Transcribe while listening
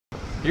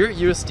Here at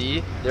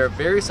USD, there are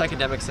various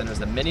academic centers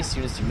that many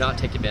students do not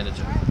take advantage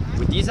of.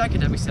 With these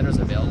academic centers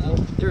available,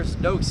 there is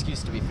no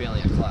excuse to be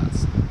failing a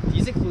class.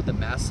 These include the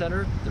Math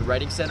Center, the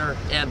Writing Center,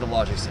 and the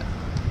Logic Center.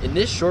 In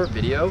this short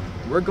video,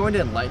 we're going to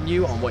enlighten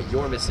you on what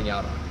you're missing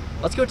out on.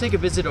 Let's go take a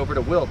visit over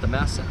to Will at the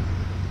Math Center.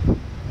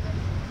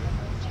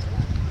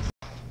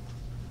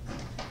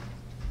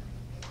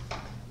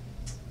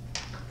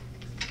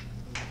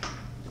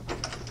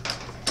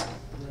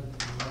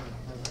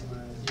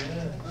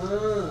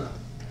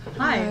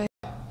 Hi.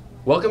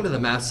 Welcome to the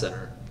Math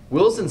Center.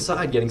 Will's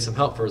inside getting some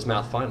help for his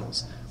math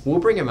finals. We'll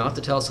bring him out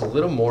to tell us a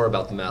little more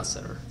about the Math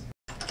Center.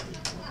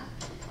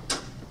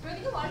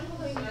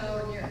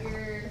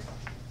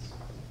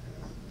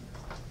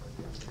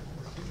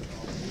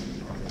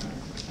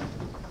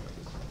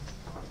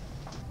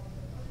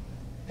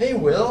 Hey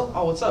Will.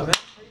 Oh, what's up, man?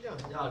 How you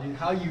doing? Yo, dude,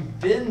 how you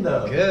been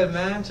though? Good,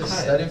 man. Just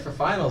Hi. studying for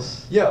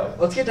finals. Yo,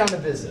 let's get down to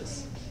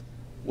business.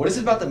 What is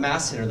it about the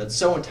Math Center that's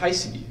so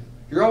enticing you?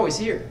 You're always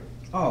here.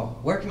 Oh,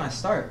 where can I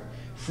start?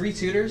 Free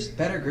tutors,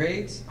 better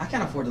grades. I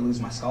can't afford to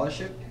lose my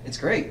scholarship. It's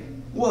great.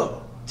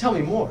 Whoa, tell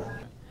me more.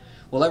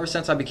 Well, ever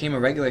since I became a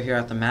regular here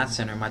at the Math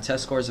Center, my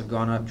test scores have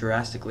gone up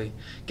drastically.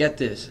 Get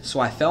this, so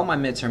I failed my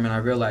midterm and I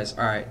realized,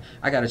 alright,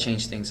 I gotta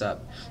change things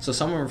up. So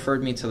someone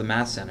referred me to the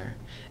Math Center.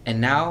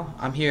 And now,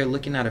 I'm here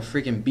looking at a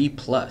freaking B+.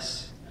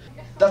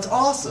 That's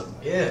awesome.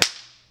 Yeah.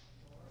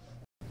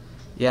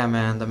 Yeah,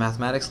 man, the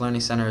Mathematics Learning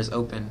Center is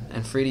open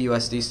and free to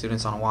USD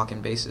students on a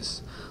walk-in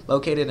basis.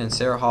 Located in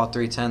Sarah Hall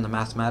 310, the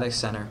Mathematics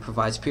Center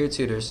provides peer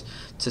tutors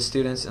to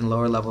students in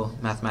lower-level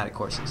mathematics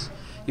courses.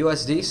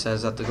 USD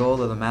says that the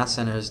goal of the Math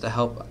Center is to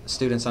help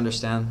students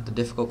understand the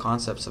difficult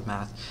concepts of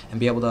math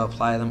and be able to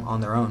apply them on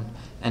their own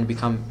and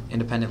become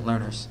independent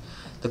learners.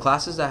 The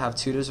classes that have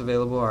tutors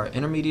available are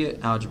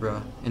Intermediate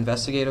Algebra,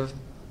 Investigative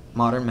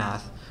Modern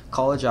Math,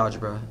 College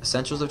Algebra,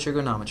 Essentials of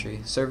Trigonometry,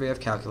 Survey of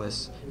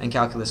Calculus, and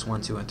Calculus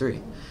 1, 2, and 3.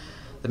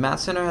 The Math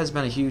Center has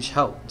been a huge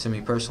help to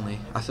me personally.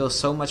 I feel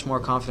so much more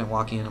confident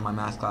walking into my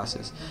math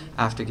classes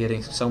after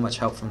getting so much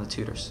help from the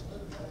tutors.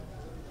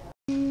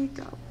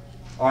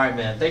 Alright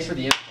man, thanks for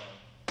the info.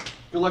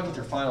 Good luck with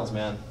your finals,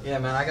 man. Yeah,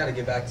 man, I gotta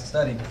get back to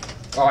studying.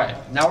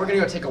 Alright, now we're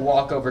gonna go take a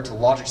walk over to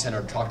Logic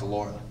Center to talk to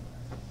Laura.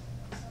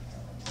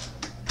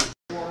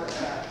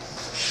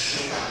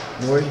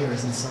 Laura here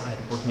is inside,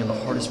 working on the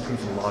hardest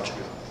proof in logic.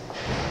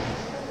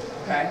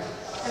 Okay.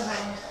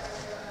 Okay.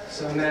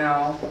 So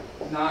now,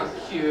 not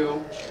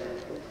Q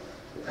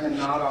and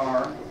not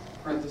R,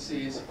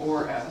 parentheses,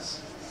 or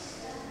S.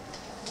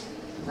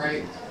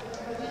 Right?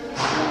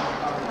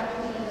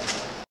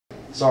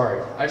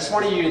 Sorry, I just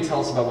wanted you to tell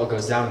us about what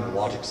goes down in the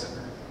Logic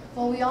Center.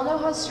 Well, we all know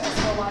how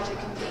stressful logic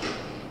can be.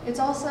 It's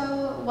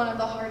also one of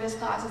the hardest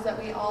classes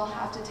that we all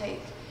have to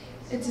take.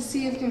 It's a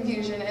sea of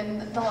confusion,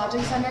 and the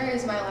Logic Center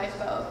is my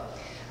lifeboat.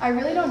 I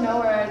really don't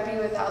know where I'd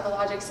be without the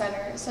Logic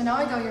Center, so now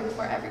I go here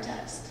before every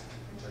test.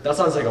 That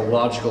sounds like a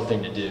logical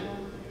thing to do.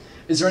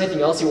 Is there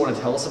anything else you want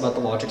to tell us about the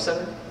Logic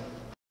Center?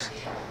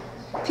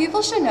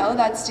 People should know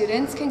that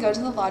students can go to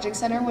the Logic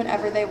Center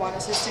whenever they want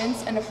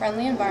assistance and a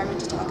friendly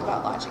environment to talk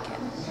about logic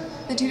in.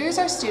 The tutors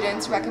are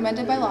students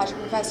recommended by logic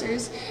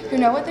professors who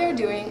know what they're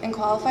doing and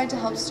qualified to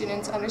help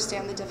students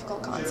understand the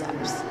difficult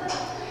concepts.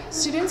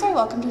 Students are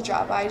welcome to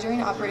drop by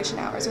during operation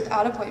hours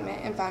without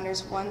appointment in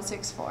Founders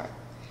 164.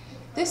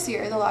 This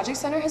year, the Logic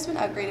Center has been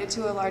upgraded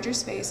to a larger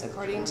space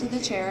according to the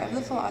chair of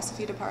the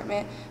philosophy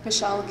department,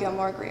 Michelle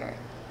Gilmore-Greer.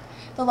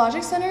 The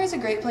Logic Center is a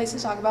great place to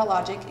talk about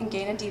logic and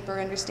gain a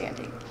deeper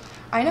understanding.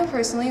 I know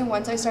personally,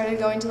 once I started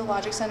going to the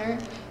Logic Center,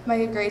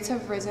 my grades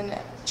have risen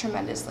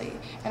tremendously,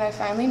 and I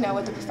finally know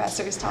what the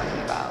professor is talking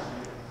about.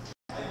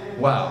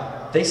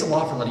 Wow, thanks a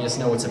lot for letting us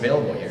know what's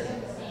available here.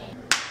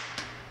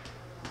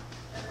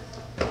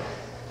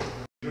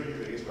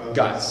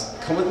 Guys,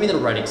 come with me to the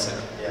Writing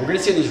Center. We're going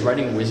to see how these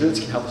writing wizards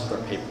can help us with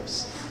our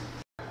papers.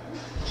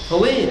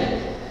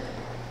 Helene!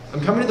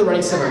 I'm coming to the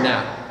Writing Center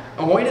now.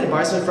 I want you to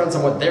advise my friends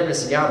on what they're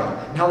missing out on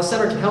and how the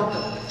center can help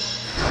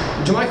them.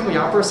 Would you mind coming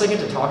out for a second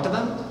to talk to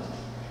them?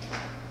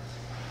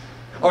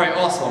 Alright,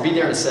 awesome. I'll be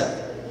there in a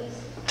sec.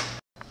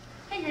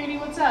 Hey Grady,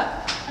 what's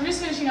up? I'm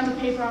just finishing up a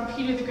paper on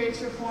Peter the Great's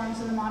reforms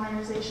and the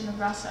modernization of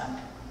Russia.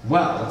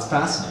 Wow, that's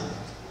fascinating.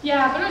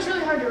 Yeah, but it was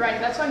really hard to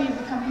write. That's why I needed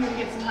to come here to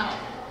get some help.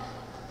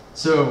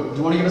 So, do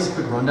you want to give us a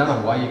quick rundown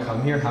on why you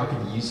come here and how it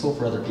can be useful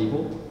for other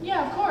people?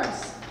 Yeah, of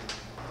course.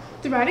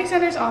 The Writing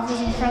Center's offers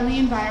a friendly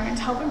environment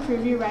to help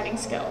improve your writing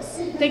skills.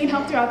 They can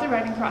help throughout the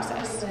writing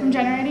process, from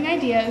generating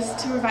ideas,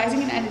 to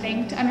revising and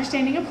editing, to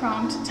understanding a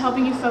prompt, to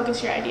helping you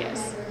focus your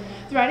ideas.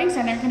 The Writing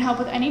Center can help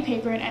with any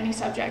paper in any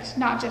subject,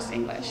 not just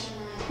English.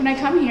 When I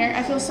come here,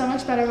 I feel so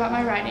much better about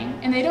my writing,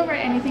 and they don't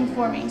write anything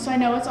for me, so I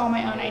know it's all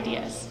my own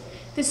ideas.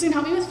 This can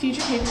help you with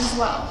future papers as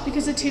well,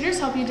 because the tutors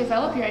help you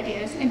develop your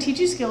ideas and teach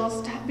you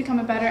skills to become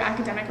a better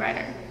academic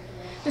writer.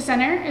 The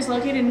center is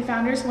located in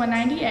Founders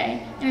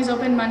 190A and is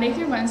open Monday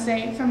through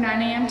Wednesday from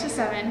 9 a.m. to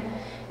 7,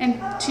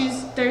 and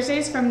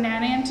Thursdays from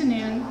 9 a.m. to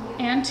noon,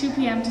 and 2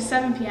 p.m. to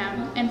 7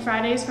 p.m., and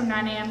Fridays from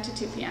 9 a.m. to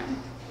 2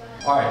 p.m.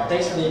 Alright,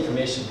 thanks for the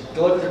information.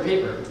 Good luck with your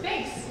paper.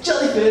 Thanks!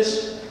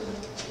 Jellyfish!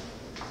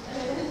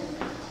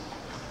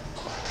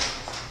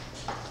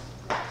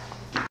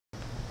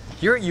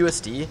 Here at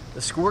USD,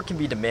 the schoolwork can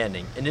be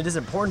demanding, and it is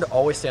important to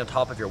always stay on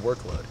top of your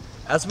workload.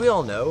 As we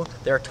all know,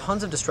 there are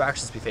tons of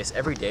distractions we face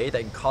every day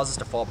that can cause us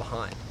to fall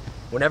behind.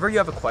 Whenever you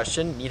have a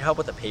question, need help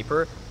with a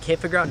paper,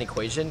 can't figure out an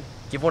equation,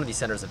 give one of these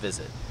centers a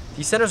visit.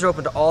 These centers are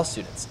open to all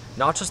students,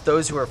 not just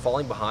those who are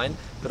falling behind,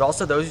 but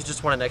also those who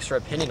just want an extra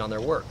opinion on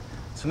their work.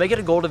 So make it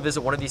a goal to visit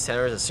one of these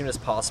centers as soon as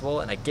possible,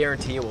 and I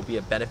guarantee it will be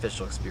a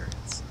beneficial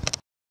experience.